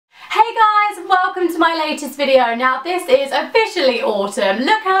welcome to my latest video. Now this is officially autumn.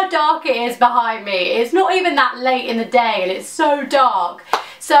 Look how dark it is behind me. It's not even that late in the day and it's so dark.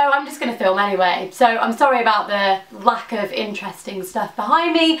 So I'm just going to film anyway. So I'm sorry about the lack of interesting stuff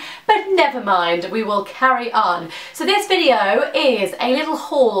behind me, but never mind, we will carry on. So this video is a little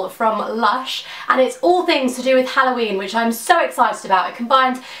haul from Lush and it's all things to do with Halloween, which I'm so excited about. It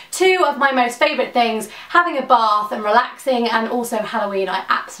combines two of my most favourite things, having a bath and relaxing, and also Halloween. I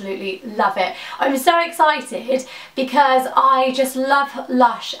absolutely love it. I'm so excited because I just love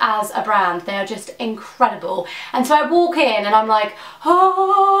Lush as a brand. They are just incredible. And so I walk in and I'm like,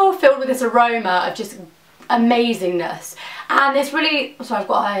 oh, filled with this aroma of just amazingness. And this really, sorry, I've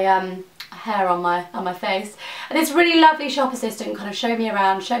got a hair on my face, and this really lovely shop assistant kind of showed me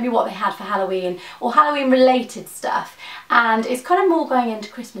around, showed me what they had for Halloween or Halloween related stuff, and it's kind of more going into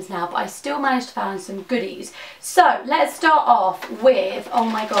Christmas now, but I still managed to find some goodies. So let's start off with, oh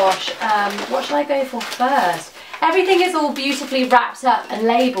my gosh, what should I go for first? Everything is all beautifully wrapped up and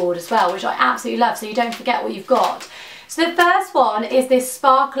labelled as well, which I absolutely love, so you don't forget what you've got. So the first one is this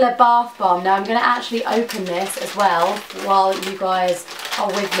sparkler bath bomb. Now I'm going to actually open this as well while you guys are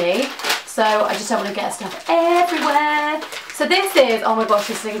with me. So I just don't want to get stuff everywhere. So this is, oh my gosh,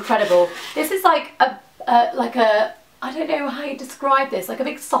 this is incredible. This is like a, I don't know how you describe this, like a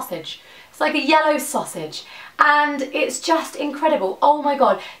big sausage. It's like a yellow sausage. And it's just incredible. Oh my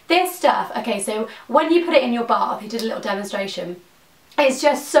god. This stuff, okay, so when you put it in your bath, he did a little demonstration. It's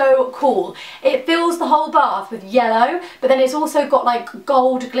just so cool. It fills the whole bath with yellow, but then it's also got like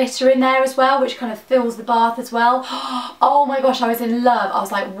gold glitter in there as well, which kind of fills the bath as well. Oh my gosh, I was in love. I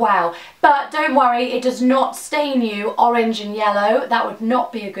was like, wow. But don't worry, it does not stain you orange and yellow. That would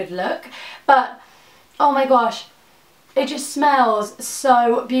not be a good look. But, oh my gosh, it just smells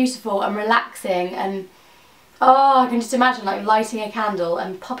so beautiful and relaxing, and oh, I can just imagine like lighting a candle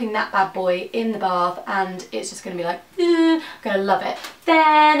and popping that bad boy in the bath, and it's just going to be like, I'm going to love it.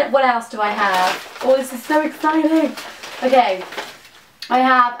 Then, what else do I have? Oh, this is so exciting. Okay, I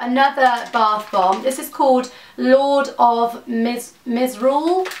have another bath bomb. This is called Lord of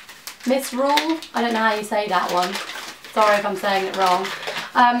Misrule. Misrule? I don't know how you say that one. Sorry if I'm saying it wrong.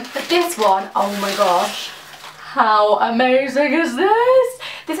 But this one, oh my gosh, how amazing is this?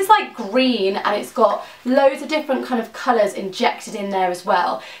 This is like green and it's got loads of different kind of colours injected in there as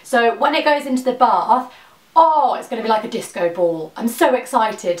well. So when it goes into the bath, oh, it's going to be like a disco ball. I'm so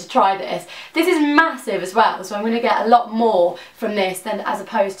excited to try this. This is massive as well, so I'm going to get a lot more from this than as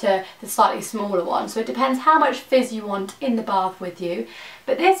opposed to the slightly smaller one. So it depends how much fizz you want in the bath with you.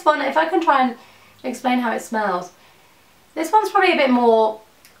 But this one, if I can try and explain how it smells, this one's probably a bit more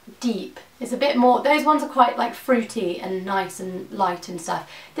deep. It's a bit more, those ones are quite like fruity and nice and light and stuff.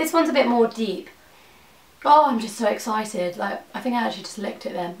 This one's a bit more deep. Oh, I'm just so excited. Like, I think I actually just licked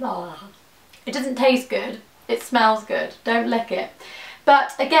it then. Oh. It doesn't taste good. It smells good. Don't lick it.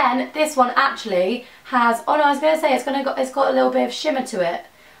 But again, this one actually has, oh no, I was going to say it's got a little bit of shimmer to it.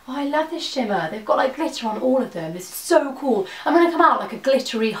 Oh, I love this shimmer. They've got like glitter on all of them. This is so cool. I'm going to come out like a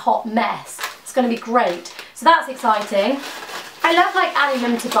glittery hot mess. It's going to be great. So that's exciting. I love like adding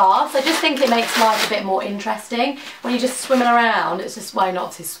them to baths. I just think it makes life a bit more interesting. When you're just swimming around, it's just, well, not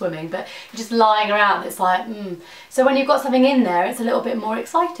obviously swimming, but you're just lying around, it's like, So when you've got something in there, it's a little bit more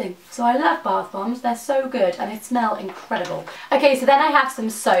exciting. So I love bath bombs. They're so good and they smell incredible. Okay, so then I have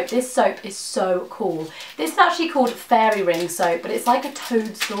some soap. This soap is so cool. This is actually called fairy ring soap, but it's like a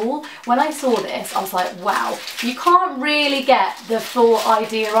toadstool. When I saw this, I was like, wow. You can't really get the full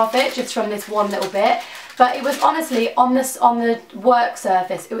idea of it just from this one little bit. But it was honestly, on the work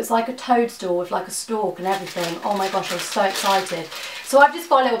surface, it was like a toadstool with like a stalk and everything. Oh my gosh, I was so excited. So I've just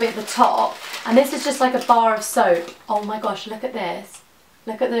got a little bit at the top, and this is just like a bar of soap. Oh my gosh, look at this.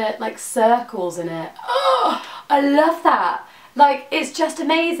 Look at the like circles in it. Oh, I love that. Like, it's just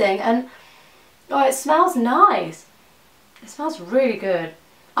amazing, and oh, it smells nice. It smells really good.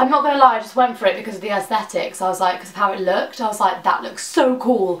 I'm not going to lie, I just went for it because of the aesthetics. I was like, because of how it looked, I was like, that looks so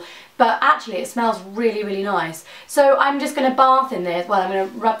cool. But actually it smells really, really nice. So I'm just going to bath in this. Well, I'm going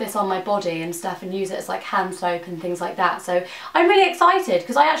to rub this on my body and stuff and use it as like hand soap and things like that. So I'm really excited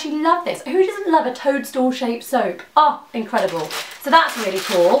because I actually love this. Who doesn't love a toadstool shaped soap? Oh, incredible. So that's really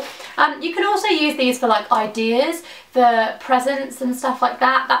cool. You can also use these for like ideas, for presents and stuff like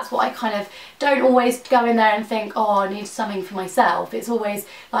that. That's what I kind of don't always go in there and think, oh, I need something for myself. It's always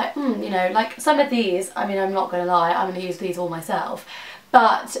like, you know, like some of these, I mean, I'm not going to lie, I'm going to use these all myself.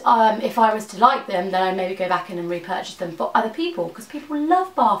 But if I was to like them, then I'd maybe go back in and repurchase them for other people, because people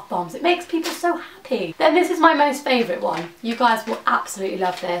love bath bombs. It makes people so happy. Then this is my most favourite one. You guys will absolutely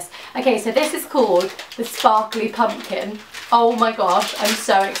love this. Okay, so this is called the Sparkly Pumpkin. Oh my gosh, I'm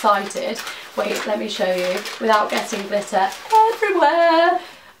so excited. Wait, let me show you without getting glitter everywhere.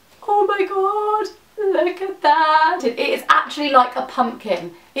 Oh my god, look at that. It is actually like a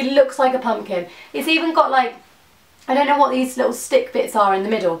pumpkin. It looks like a pumpkin. It's even got like, I don't know what these little stick bits are in the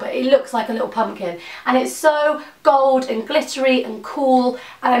middle, but it looks like a little pumpkin. And it's so gold and glittery and cool,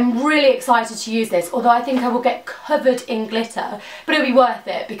 and I'm really excited to use this, although I think I will get covered in glitter, but it'll be worth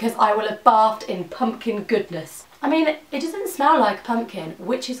it because I will have bathed in pumpkin goodness. I mean, it doesn't smell like pumpkin,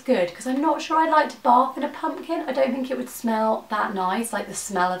 which is good, because I'm not sure I'd like to bath in a pumpkin. I don't think it would smell that nice, like the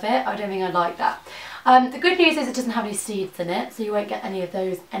smell of it. I don't think I'd like that. The good news is it doesn't have any seeds in it, so you won't get any of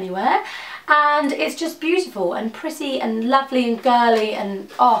those anywhere. And it's just beautiful and pretty and lovely and girly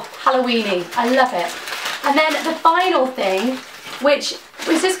and, oh, Halloweeny. I love it. And then the final thing, which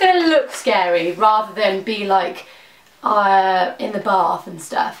is just going to look scary rather than be like in the bath and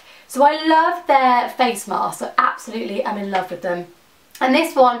stuff. So I love their face masks. I absolutely am in love with them. And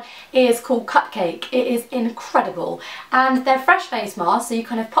this one is called Cupcake. It is incredible. And they're fresh face masks, so you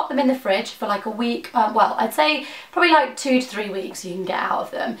kind of pop them in the fridge for like a week. Well, I'd say probably like 2 to 3 weeks you can get out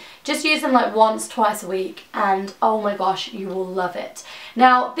of them. Just use them like once, twice a week, and oh my gosh, you will love it.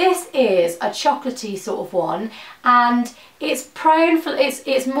 Now, this is a chocolatey sort of one, and it's prone for,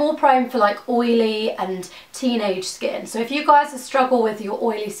 it's more prone for like oily and teenage skin. So if you guys struggle with your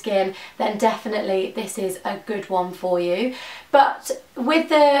oily skin, then definitely this is a good one for you. But with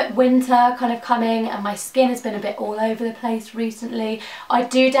the winter kind of coming and my skin has been a bit all over the place recently, I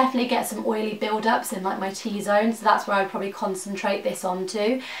do definitely get some oily build-ups in like my T-zone, so that's where I'd probably concentrate this on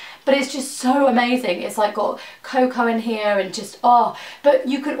too. But it's just so amazing. It's like got cocoa in here and just, oh, but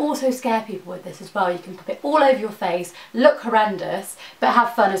you can also scare people with this as well. You can put it all over your face, look horrendous, but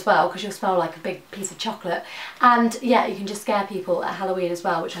have fun as well because you'll smell like a big piece of chocolate. And yeah, you can just scare people at Halloween as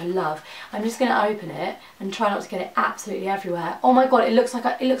well, which I love. I'm just going to open it and try not to get it absolutely everywhere. Oh my god, it looks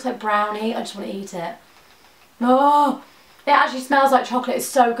like brownie. I just want to eat it. Oh, it actually smells like chocolate. It's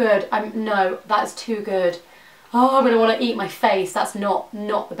so good. No, that's too good. Oh, I'm going to want to eat my face. That's not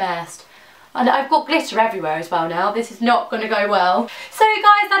the best. And I've got glitter everywhere as well now. This is not going to go well. So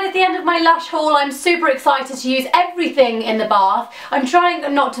guys, that is the end of my Lush haul. I'm super excited to use everything in the bath. I'm going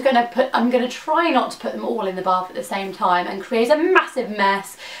to try not to put them all in the bath at the same time and create a massive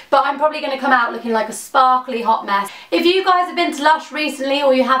mess. But I'm probably going to come out looking like a sparkly hot mess. If you guys have been to Lush recently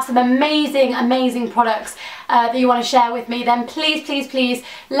or you have some amazing, amazing products that you want to share with me, then please, please, please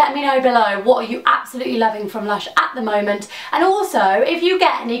let me know below what are you absolutely loving from Lush at the moment. And also, if you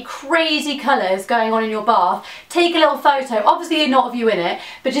get any crazy colours going on in your bath, take a little photo, obviously not of you in it,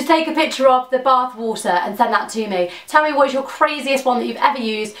 but just take a picture of the bath water and send that to me. Tell me what's your craziest one that you've ever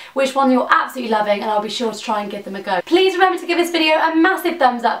used, which one you're absolutely loving, and I'll be sure to try and give them a go. Please remember to give this video a massive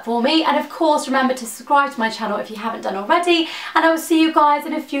thumbs up for me, and of course remember to subscribe to my channel if you haven't done already, and I will see you guys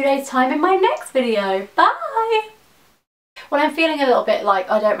in a few days time in my next video. Bye! Well, I'm feeling a little bit like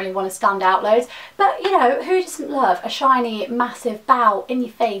I don't really want to stand out loads, but you know, who doesn't love a shiny, massive bow in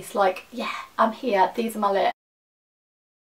your face like, yeah, I'm here, these are my lips.